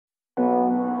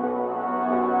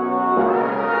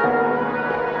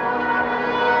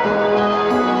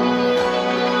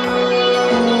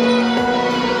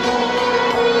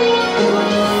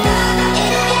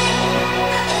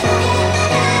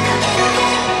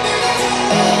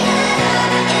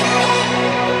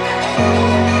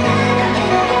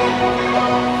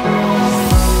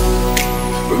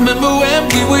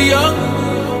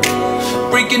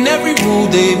breaking every rule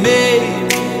they made.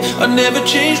 I never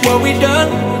changed what we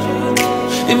done.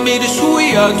 It made us who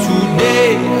we are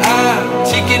today. I'm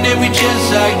taking every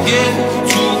chance I get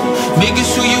to make it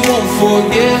so you won't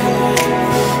forget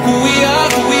who we are,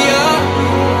 who we are.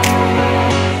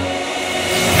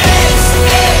 This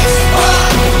is what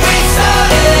we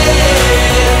started.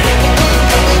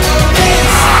 This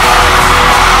is what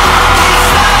we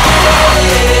started.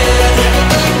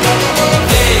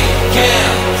 They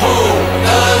can't hold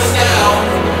us down.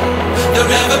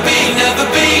 They'll never be, never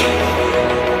be,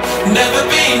 never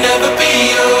be, never be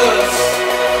us.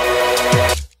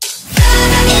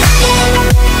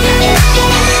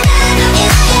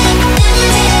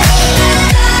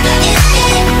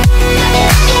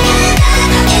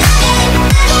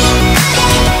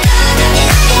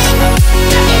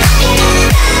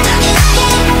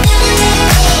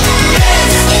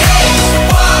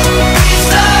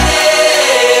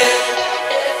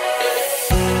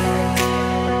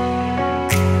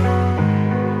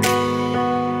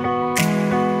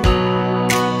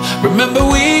 Remember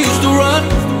we used to run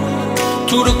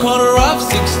to the corner of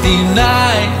 69.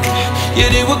 Yeah,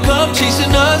 they would come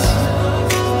chasing us.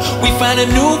 We find a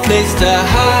new place to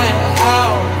hide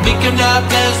out, making our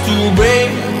plans to break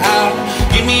out.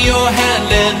 Give me your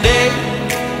hand and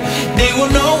they will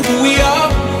know who we are.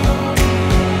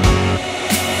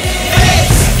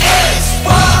 This is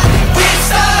what we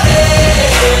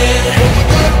started.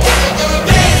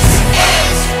 This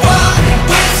is what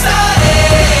we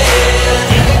started.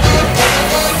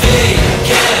 They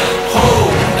can't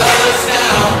hold us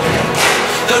down.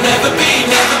 They'll never be,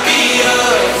 never be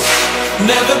us.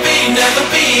 Never be, never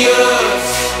be us.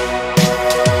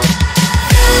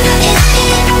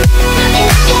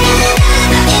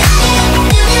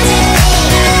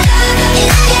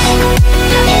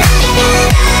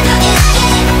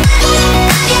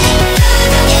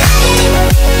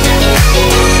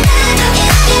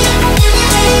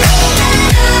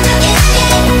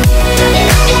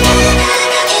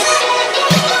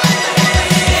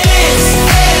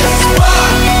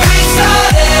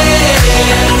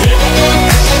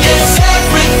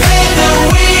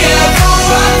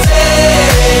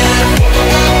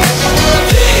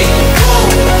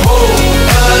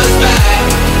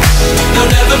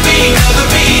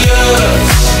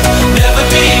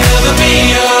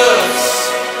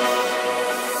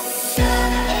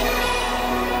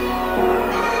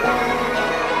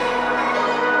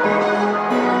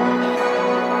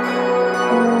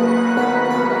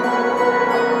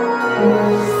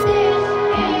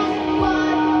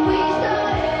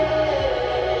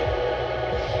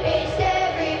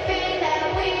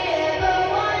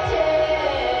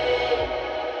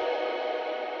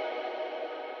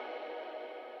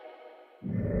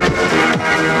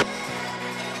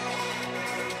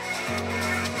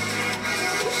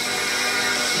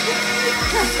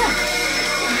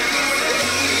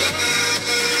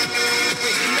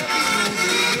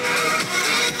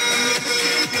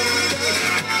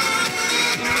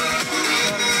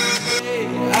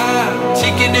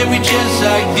 Taking every chance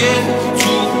I get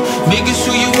to make it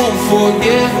so you won't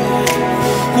forget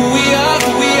who we are,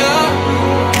 who we are.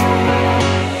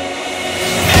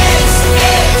 This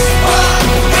is what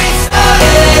we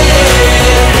started.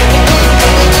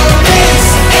 This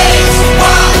is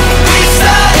what we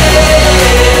started.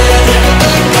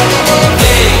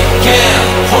 They can't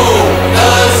hold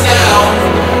us down.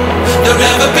 They'll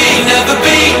never be, never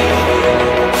be,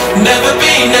 never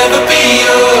be, never be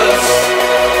us.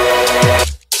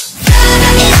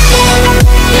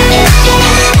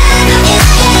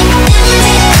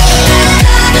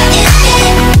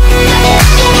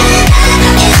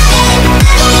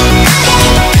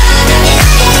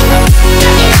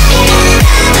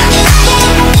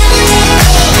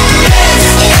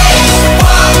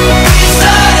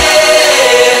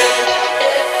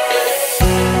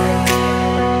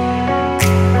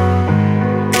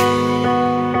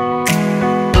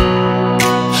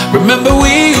 Remember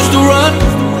we used to run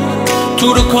to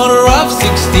the corner of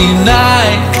 69.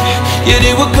 Yeah,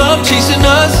 they would come chasing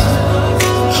us.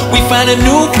 We find a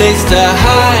new place to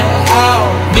hide out,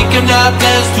 making our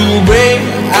plans to break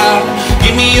out.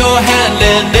 Give me your hand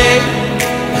and they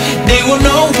will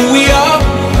know who we are.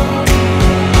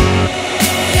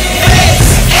 This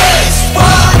is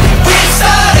what we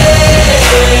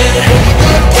started.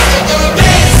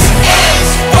 This is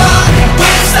what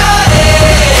we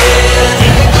started.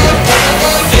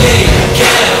 They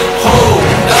can't hold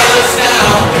us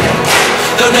down.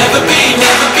 They'll never be,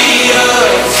 never be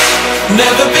us.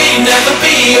 Never be, never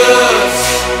be us.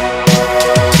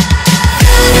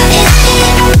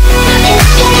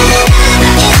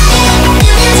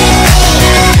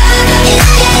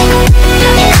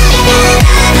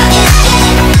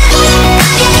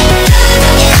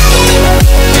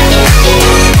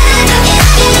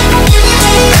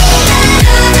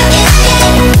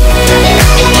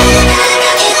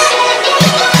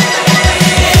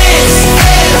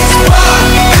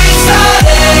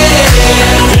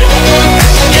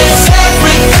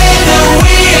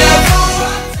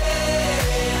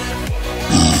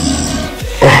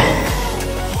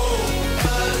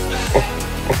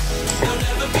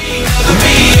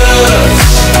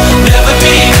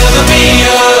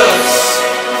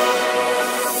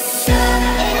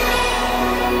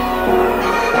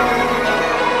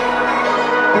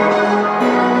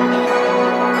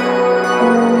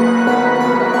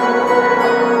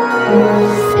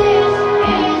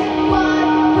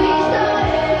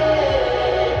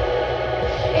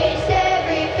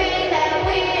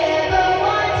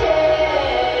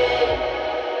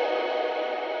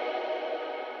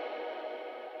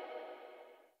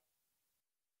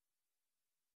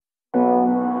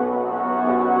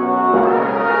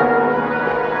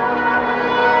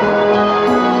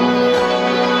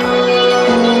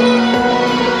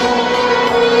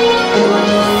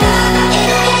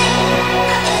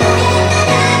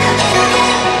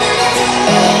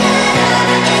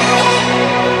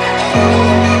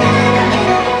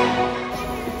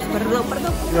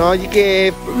 No, y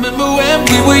que... Remember when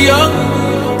we were young,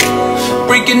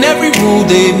 breaking every rule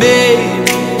they made.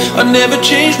 I never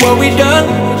changed what we done.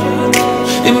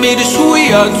 It made us who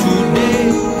we are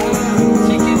today.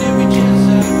 Taking every chance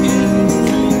I get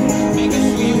to make us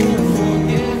who you won't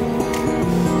forget.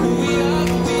 Who we are,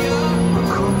 who we are.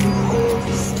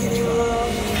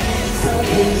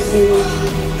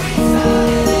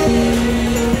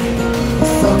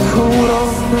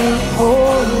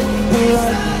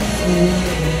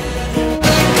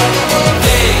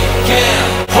 They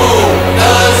can't hold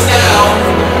us down.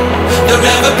 They'll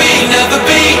never be, never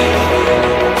be,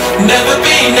 never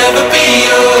be, never be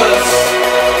us.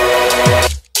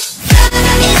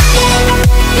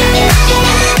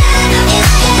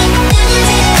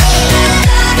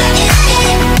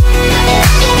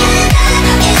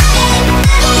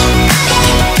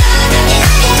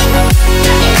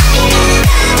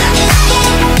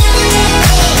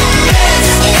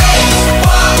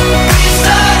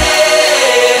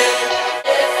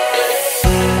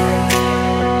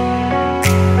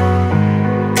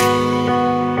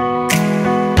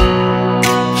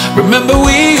 Remember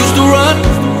we used to run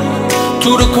to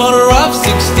the corner of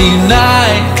 69.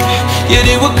 Yeah,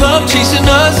 they would come chasing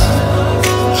us.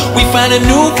 We find a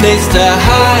new place to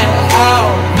hide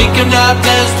out, making our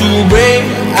plans to break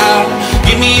out.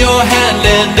 Give me your hand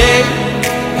and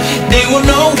they will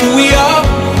know who we are.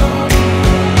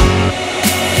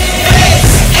 This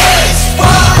is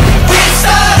what we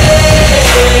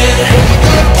started.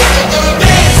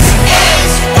 This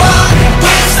is what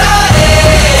we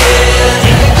started.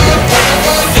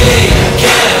 They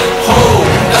can't hold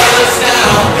us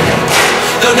down.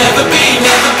 They'll never be,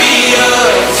 never be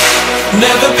us.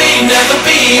 Never be, never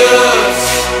be us.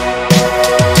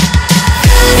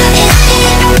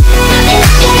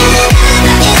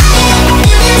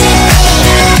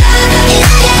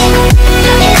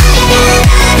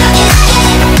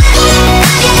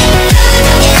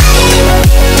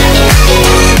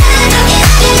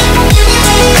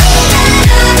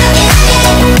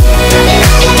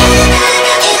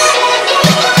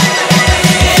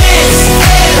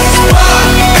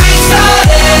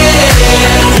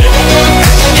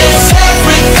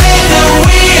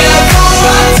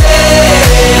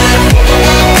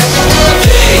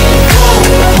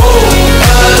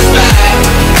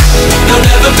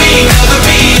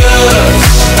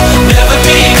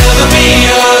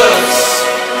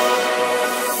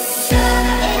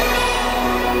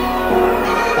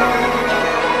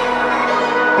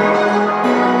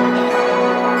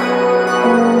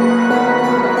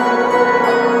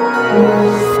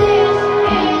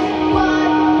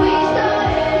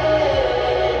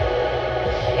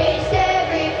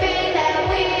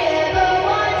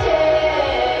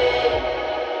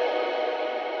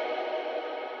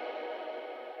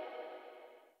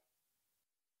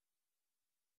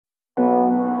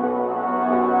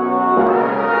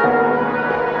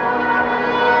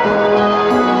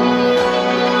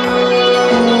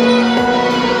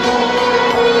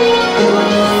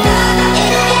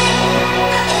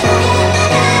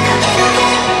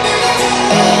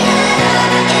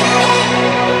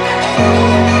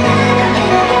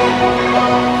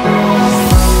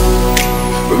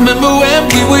 Remember when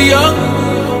we were young,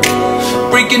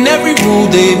 breaking every rule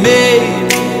they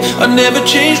made. I never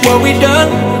changed what we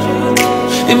done.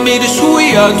 It made us who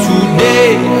we are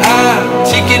today. I'm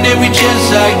taking every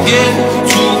chance I get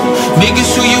to make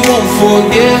us who you won't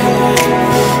forget.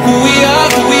 Who we are,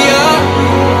 who we are.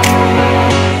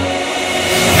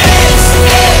 This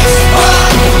is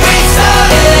what we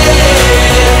started.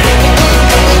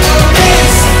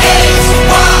 This is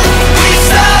what we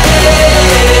started.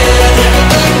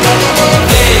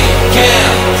 They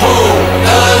can't hold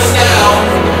us down.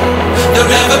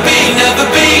 They'll never be, never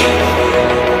be,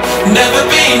 never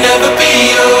be, never be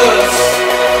us.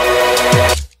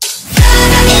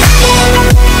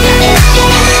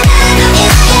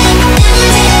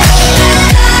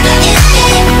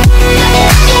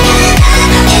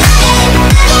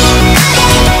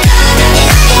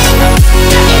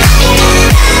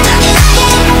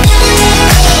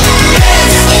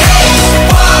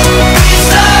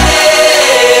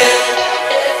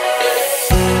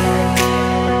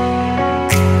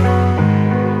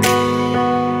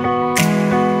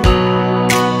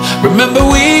 Remember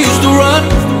we used to run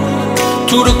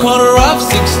to the corner of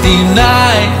 69.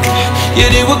 Yeah,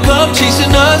 they would come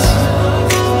chasing us.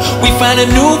 We find a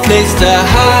new place to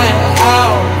hide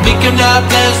out, making our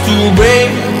plans to break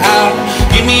out.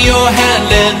 Give me your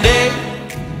hand and